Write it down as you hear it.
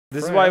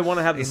This is why I want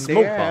to have the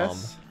smoke bomb.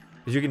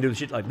 Because you can do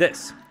shit like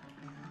this.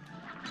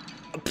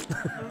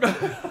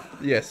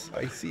 Yes,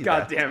 I see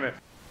God that. damn it.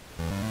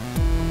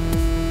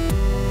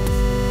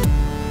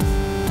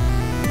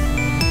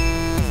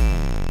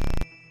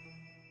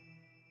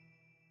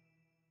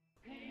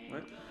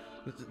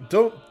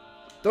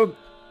 Don't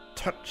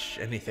touch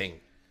anything.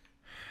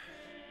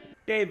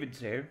 David's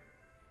here.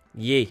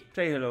 Yeah.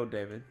 Say hello,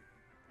 David.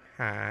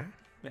 Huh?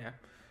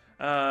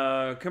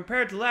 Yeah.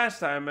 Compared to last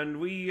time, and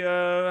we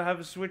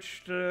have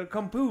switched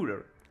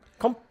computer.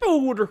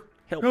 Computer.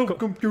 Hell,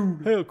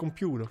 computer. Hell,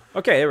 computer.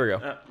 Okay, there we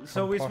go.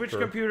 So we switched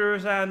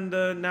computers, and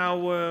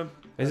now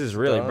This is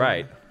really done.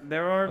 bright.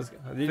 there are.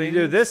 Did you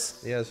do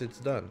this? Yes, it's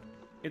done.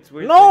 It's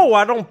weird. No,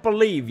 I don't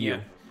believe you.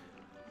 Yeah.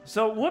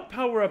 So what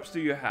power-ups do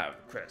you have,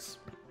 Chris?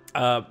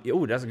 Oh,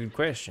 that's a good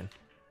question.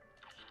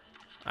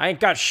 I ain't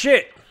got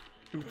shit.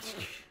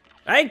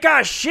 I ain't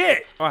got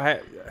shit.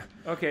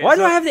 Okay. Why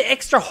do I have the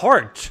extra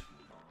heart?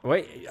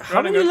 Wait, how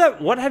Running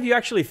many what have you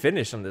actually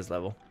finished on this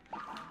level?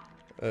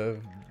 The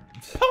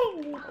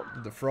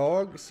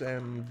frogs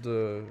and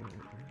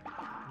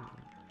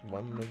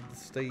one of the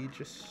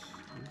stages.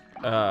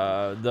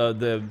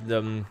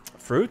 The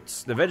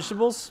fruits, the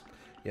vegetables.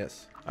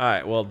 Yes. All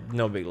right, well,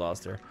 no big loss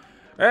there.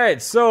 All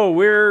right, so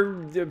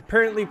we're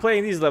apparently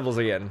playing these levels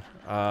again.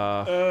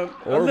 Or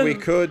we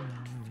could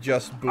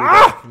just boot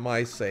up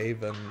my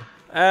save and...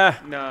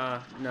 Nah.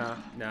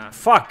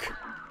 Fuck.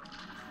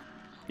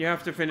 You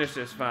have to finish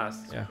this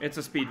fast. Yeah. It's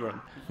a speed run.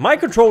 My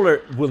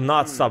controller will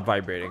not stop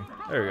vibrating.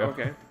 There we go.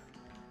 Okay.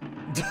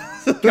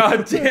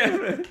 God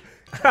damn it.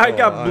 I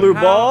got blue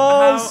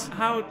balls.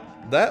 How?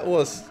 That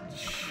was...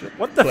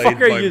 What the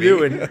fuck are you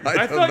doing?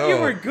 I thought you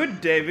were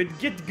good, David.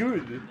 Get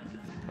good.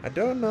 I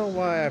don't know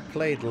why I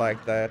played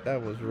like that.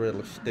 That was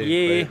really stupid.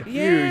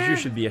 Yeah, you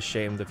should be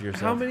ashamed of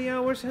yourself. How many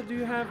hours do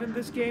you have in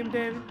this game,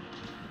 David?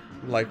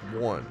 Like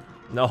one.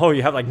 No,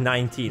 you have like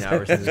 19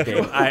 hours in this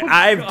game.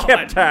 I've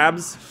kept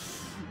tabs.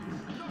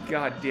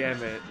 God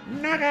damn it.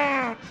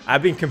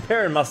 I've been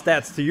comparing my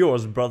stats to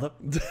yours, brother.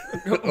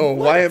 Oh,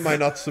 why am I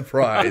not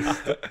surprised?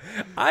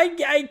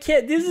 I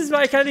can't. This is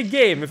my kind of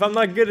game. If I'm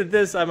not good at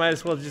this, I might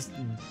as well just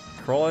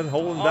crawl in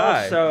hole and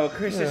die. Also,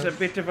 Chris is a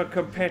bit of a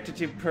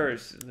competitive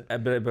person. A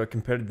bit of a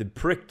competitive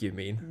prick, you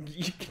mean?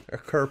 A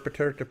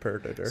carpenter.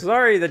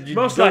 Sorry that you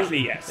Most don't-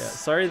 likely, yes. Yeah,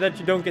 sorry that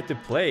you don't get to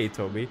play,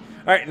 Toby.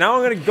 All right, now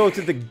I'm gonna go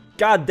to the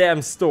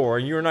goddamn store,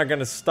 and you're not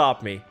gonna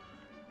stop me.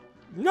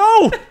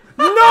 No!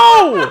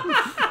 No!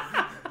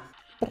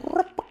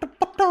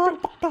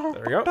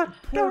 There we go.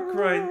 Pork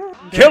rind.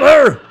 Kill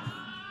her!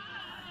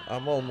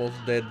 I'm almost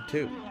dead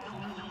too.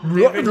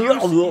 David,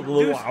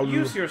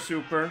 use your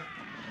super.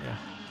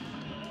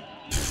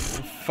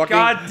 Fucking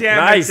God damn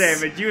Nice. it,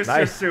 David. Use your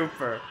Nice.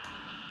 super.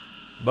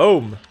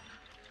 Boom.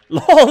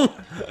 LOL.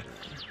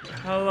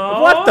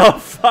 Hello? What the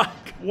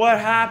fuck? What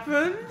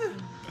happened?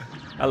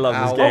 I love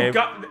Ow. this game. Oh,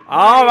 God.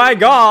 Oh my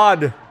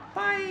god.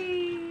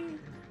 Bye.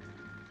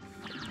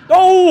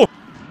 Oh!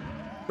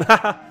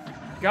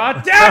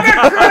 God damn it,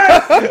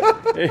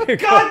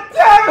 Chris! God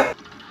damn it!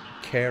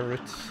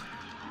 carrots.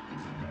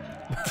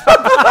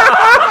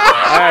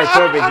 Alright,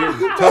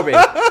 Toby,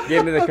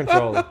 give me the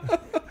controller.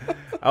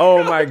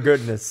 Oh my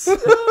goodness.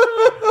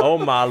 Oh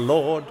my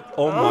lord.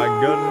 Oh my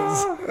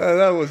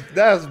goodness.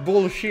 That's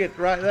bullshit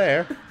right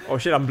there. Oh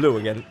shit, I'm blue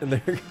again.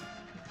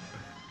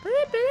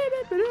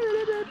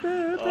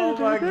 Oh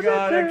my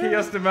god, I can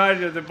just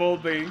imagine the bull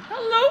being,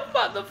 hello,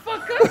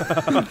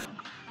 motherfucker!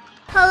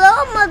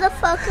 Hello,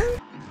 motherfucker.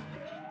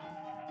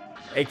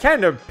 It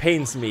kind of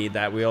pains me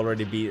that we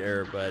already beat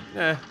her, but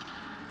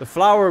the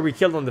flower we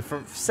killed on the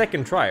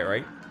second try,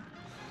 right?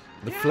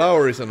 The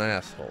flower is an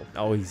asshole.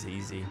 Oh, he's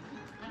easy.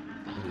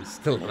 He's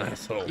still an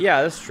asshole.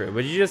 Yeah, that's true.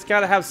 But you just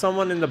gotta have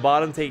someone in the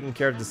bottom taking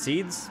care of the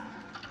seeds,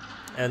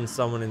 and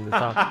someone in the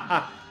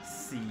top.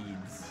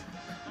 Seeds.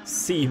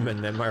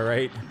 Semen, am I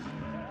right?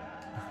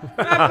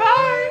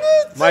 Bye!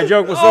 My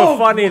joke was so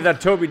funny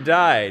that Toby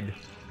died.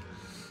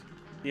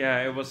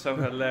 Yeah, it was so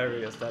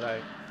hilarious that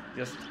I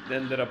just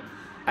ended up...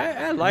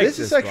 I like this.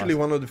 This is actually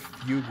one of the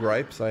few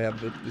gripes I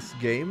have with this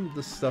game.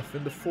 The stuff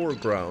in the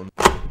foreground.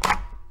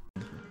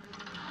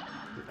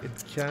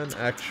 It can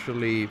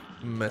actually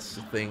mess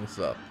things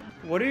up.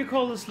 What do you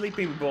call a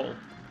sleeping bull?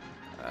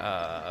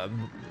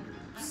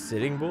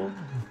 Sitting bull?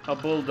 A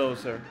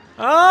bulldozer.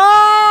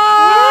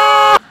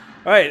 Ah!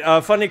 Alright,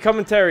 funny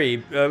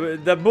commentary.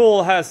 The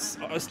bull has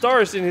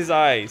stars in his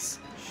eyes.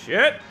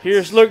 Shit!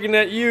 Here's looking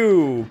at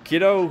you,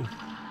 kiddo.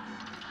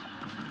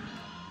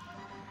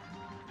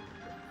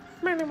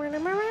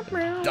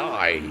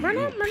 Die,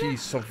 you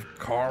piece of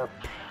carp.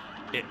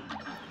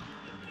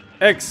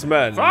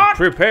 X-Men,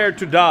 prepare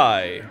to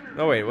die.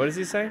 No, wait, what does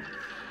he say?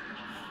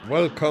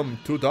 Welcome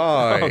to Oh,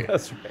 die.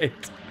 that's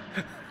right.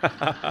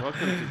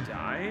 Welcome to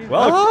die?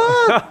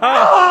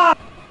 Welcome.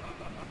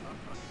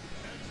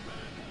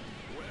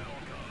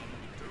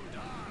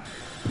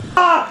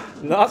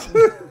 Not.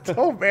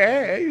 Oh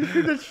man, you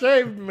should have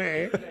saved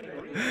me.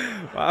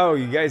 Wow,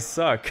 you guys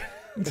suck.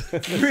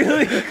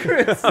 Really,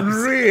 Chris?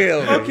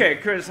 Really? Okay,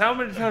 Chris, how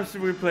many times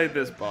did we play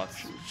this boss?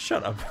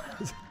 Shut up.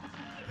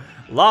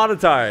 A lot of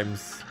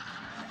times.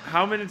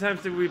 How many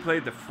times did we play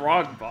the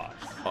frog boss?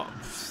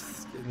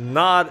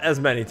 Not as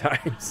many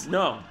times.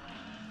 No.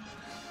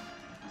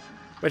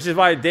 Which is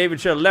why David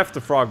should have left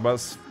the frog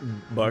bush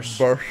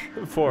for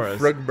us.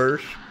 Frog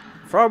burst.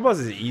 Frog bus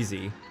is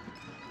easy.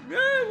 Yeah,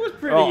 it was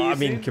pretty Oh, easy. I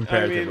mean,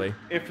 comparatively. I mean,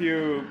 if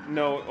you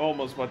know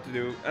almost what to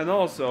do. And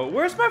also,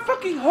 where's my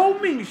fucking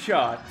homing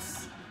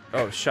shots?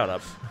 Oh, shut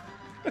up.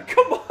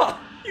 Come on!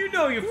 You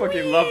know you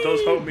fucking love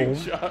those homing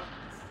shots.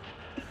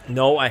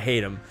 No, I hate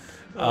them.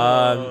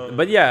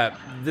 But yeah,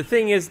 the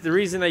thing is, the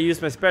reason I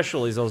use my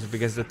special is also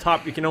because the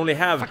top, you can only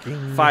have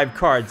 5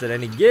 cards at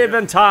any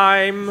given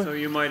time. So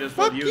you might as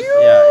well use them.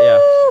 Yeah, yeah.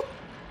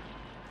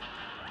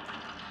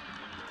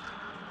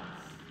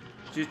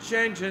 Just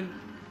changing.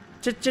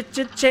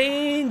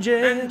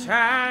 Changing. And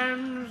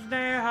times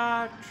they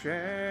are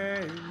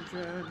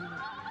changing.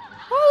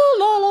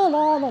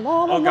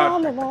 Oh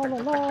god.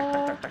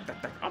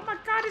 Oh my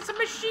god, it's a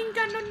machine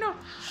gun. No.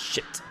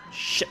 Shit.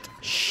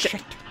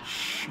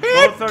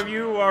 Both of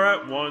you are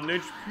at 1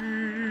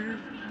 HP.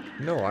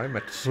 No, I'm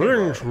at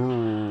 0.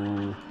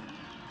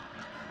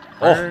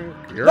 Oh,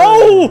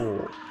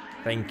 no!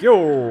 Thank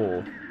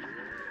you.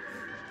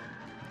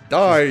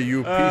 Die,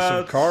 you piece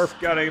of carp.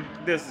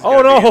 This is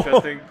Oh, gonna be no.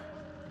 interesting.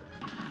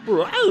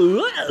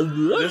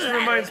 This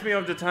reminds me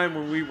of the time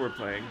when we were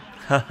playing.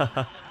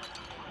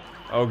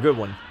 Oh, good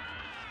one.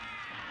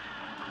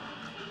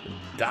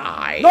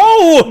 Die.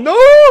 No! No!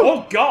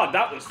 Oh god,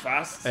 that was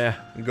fast. Yeah.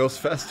 It goes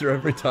faster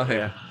every time.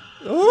 Yeah.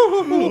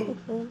 Oh.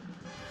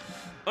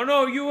 Oh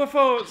no,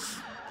 UFOs.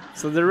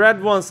 So the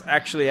red ones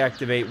actually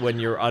activate when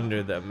you're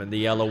under them, and the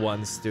yellow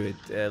ones do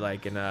it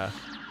like in a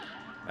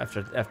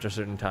after a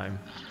certain time.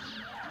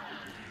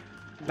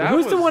 That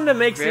Who's the was one that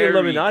makes the very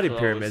Illuminati close.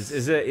 pyramids?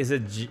 Is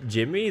it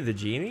Jimmy the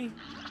genie?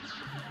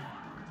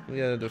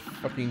 Yeah, the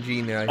fucking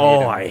genie. I hate Oh,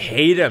 him. I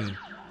hate him.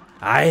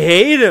 I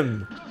hate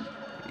him.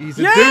 He's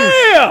a douche.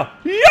 Yeah!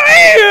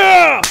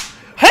 Yeah!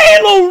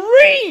 Halo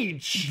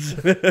Reach!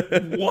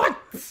 What?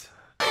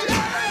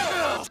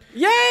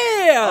 Yeah!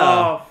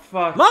 Oh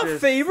fuck. My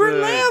this favorite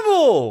thing.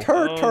 level!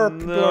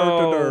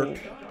 No.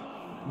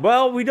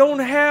 Well, we don't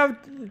have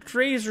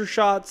tracer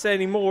shots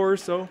anymore,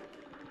 so...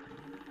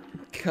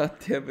 God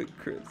damn it,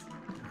 Chris.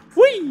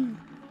 Whee!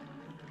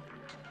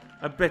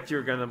 I bet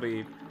you're gonna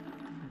be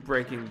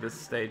breaking this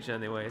stage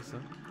anyway, so.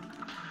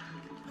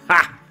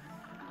 Ha!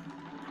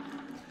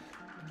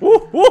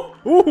 Woo! Woo!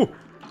 Woo!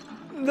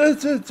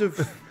 That's it.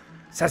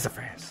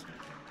 Sassafras.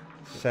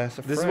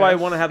 Sassafras. This is why I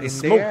want to have the in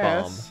smoke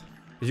ass. bomb.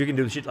 Because you can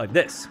do shit like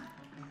this.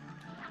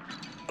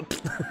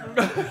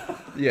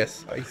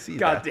 Yes, I see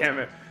God that. damn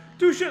it.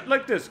 Do shit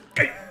like this.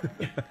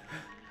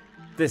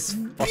 This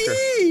fucker.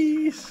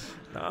 Jeez.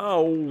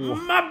 No.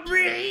 My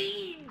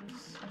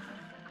brains.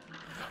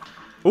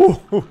 Ooh,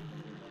 ooh.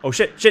 Oh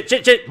shit,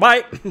 shit.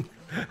 Bye.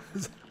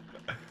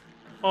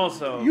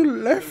 Also, You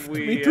left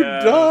we, me to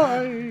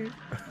die.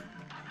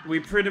 We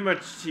pretty much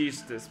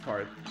cheesed this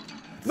part.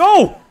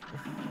 No!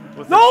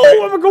 With No,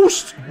 the I'm a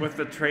ghost! with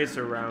the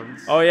tracer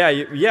rounds. Oh yeah,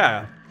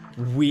 yeah.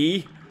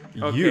 We,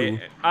 Okay, you.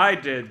 I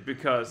did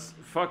because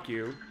fuck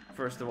you,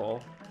 first of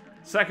all.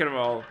 Second of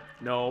all,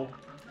 no.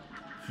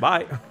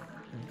 Bye.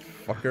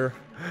 Fucker.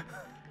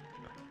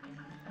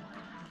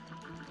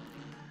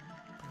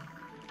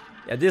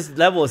 Yeah, this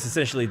level is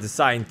essentially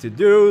designed to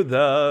do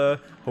the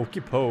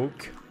hokey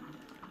poke.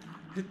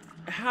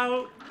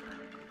 How?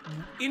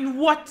 In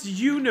what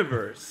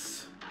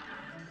universe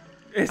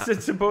is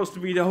it supposed to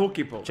be the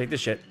hokey poke? Check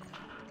this shit.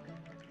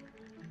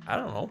 I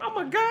don't know. Oh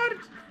my god!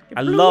 it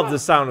I blew love up. the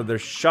sound of their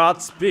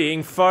shots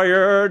being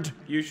fired.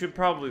 You should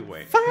probably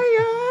wait.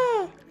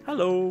 Fire!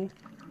 Hello.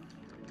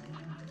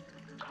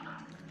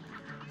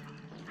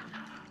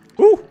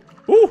 Ooh,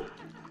 ooh.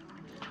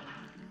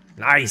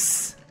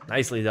 Nice.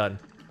 Nicely done.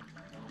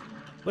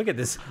 Look at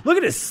this. Look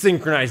at this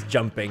synchronized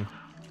jumping.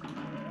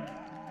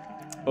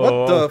 What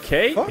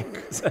Okay. the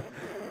fuck?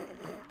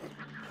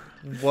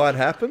 What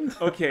happened?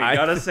 Okay, I-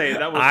 gotta say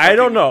that was. I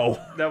don't fucking-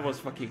 know. That was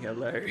fucking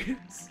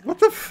hilarious. What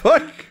the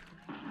fuck?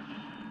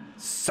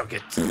 Suck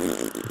it.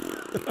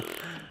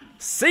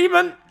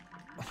 Semen.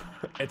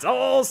 It's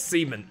all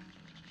semen.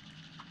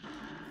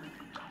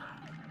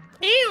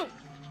 Ew.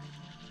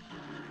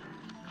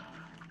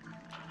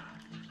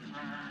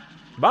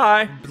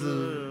 Bye.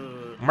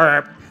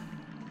 Merp.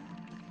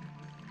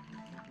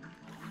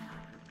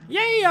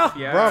 Yeah.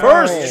 Yeah. Bravo.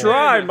 First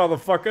try,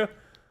 motherfucker.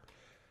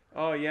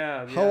 Oh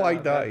yeah. How yeah, I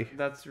die.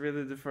 That's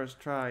really the first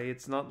try.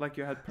 It's not like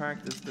you had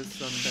practice this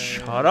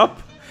Sunday. Shut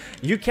up.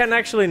 You can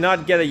actually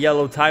not get a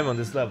yellow time on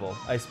this level.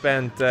 I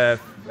spent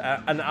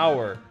an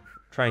hour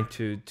trying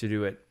to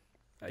do it.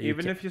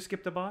 Even if you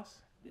skip the boss?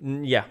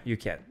 Yeah, you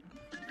can.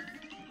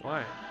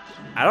 Why?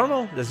 I don't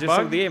know. That's just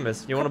how Bug? the game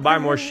is. You want to buy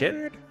more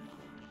shit?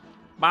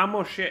 Buy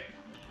more shit.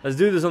 Let's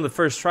do this on the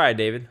first try,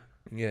 David.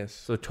 Yes.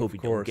 So Toby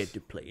of don't course. get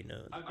to play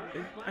none.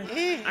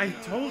 I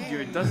told you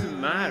it doesn't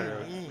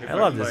matter. If I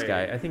love this play.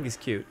 guy. I think he's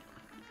cute.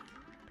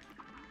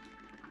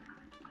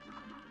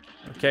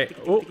 Okay.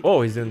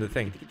 Oh, he's doing the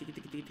thing.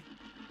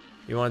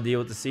 You want to deal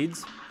with the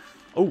seeds?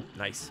 Oh,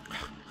 nice.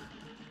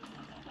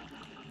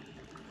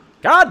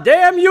 God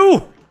damn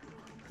you!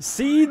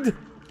 Seed.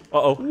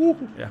 Uh-oh.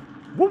 Yeah.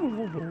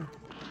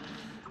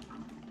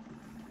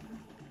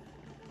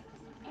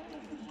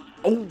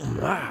 Oh,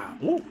 wow.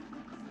 Ooh.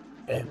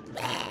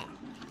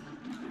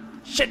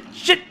 Shit,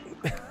 shit.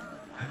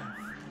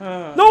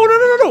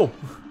 No.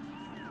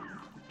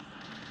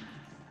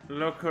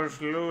 Look who's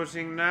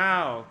losing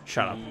now.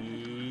 Shut up.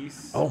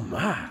 Please. Oh,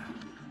 my.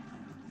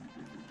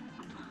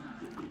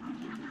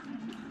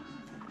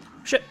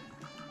 Shit.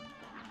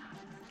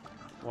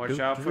 Watch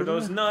out for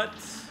those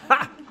nuts.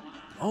 Ha!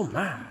 Oh,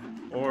 my.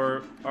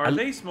 Or are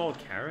they small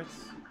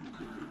carrots?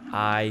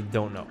 I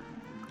don't know.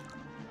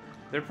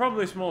 They're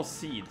probably small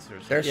seeds or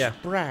something. They're Yeah.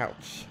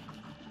 sprouts.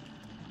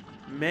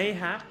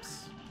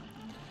 Mayhaps.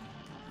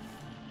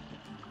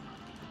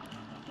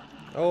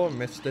 Oh, I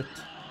missed it.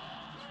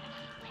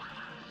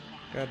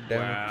 God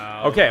damn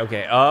Wow.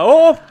 Okay.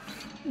 Oh!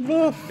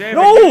 David,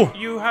 No!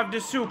 you have the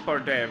super,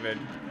 David.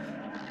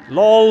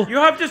 LOL. You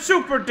have the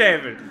super,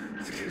 David.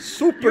 it.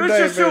 Super Use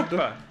David. your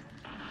super.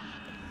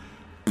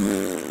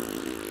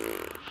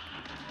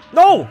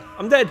 No!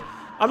 I'm dead.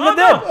 I'm not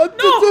no. dead.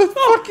 No!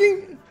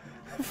 Fucking.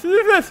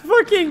 That's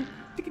fucking.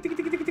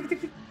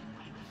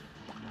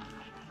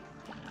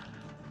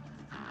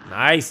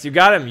 Nice. You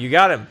got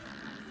him.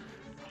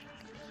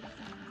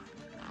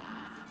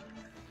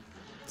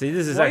 See,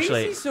 this is Why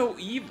actually is he so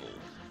evil?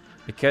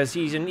 because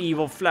he's an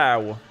evil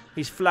flower.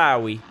 He's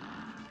flowy.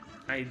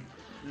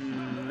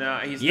 No,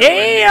 he's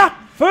Yeah!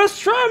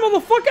 First try,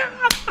 motherfucker!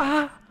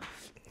 Ah.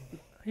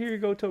 Here you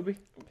go, Toby.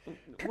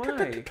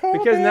 Why?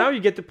 Because now you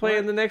get to play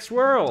in the next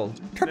world.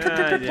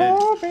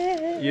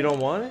 Nah, You don't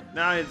want it?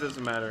 no, it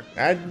doesn't matter.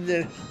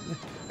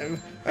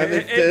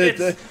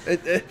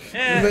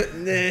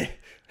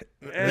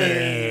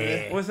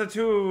 With the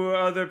two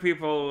other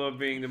people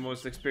being the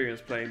most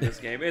experienced playing this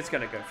game, it's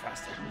gonna go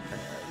faster.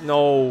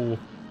 No.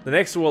 The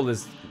next world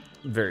is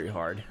very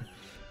hard.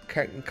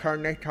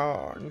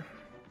 Carnaton.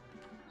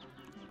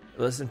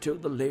 Listen to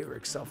the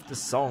lyrics of the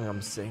song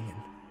I'm singing.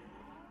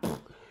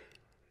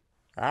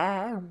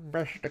 I'm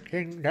Mr.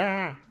 King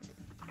Da.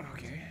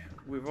 Okay,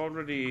 we've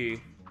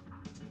already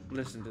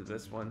listened to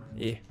this one.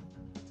 Yeah.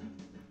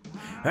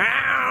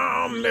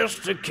 I'm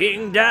Mr.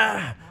 King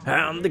Da.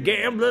 I'm the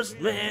gamblest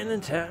man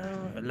in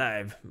town.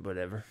 Alive,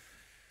 whatever.